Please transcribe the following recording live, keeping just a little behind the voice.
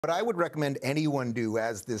What I would recommend anyone do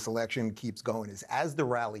as this election keeps going is as the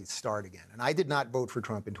rallies start again. And I did not vote for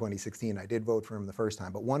Trump in 2016. I did vote for him the first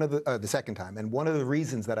time, but the second time. And one of the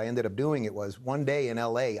reasons that I ended up doing it was one day in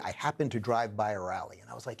LA, I happened to drive by a rally and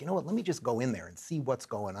I was like, you know what, let me just go in there and see what's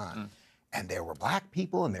going on. And there were black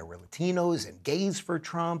people and there were Latinos and gays for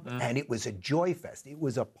Trump. And it was a joy fest. It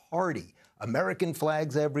was a party. American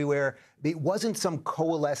flags everywhere. It wasn't some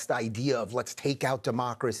coalesced idea of let's take out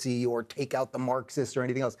democracy or take out the Marxists or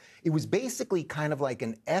anything else. It was basically kind of like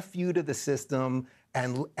an FU to the system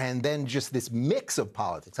and then just this mix of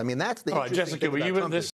politics. I mean, that's the interesting thing about Trump.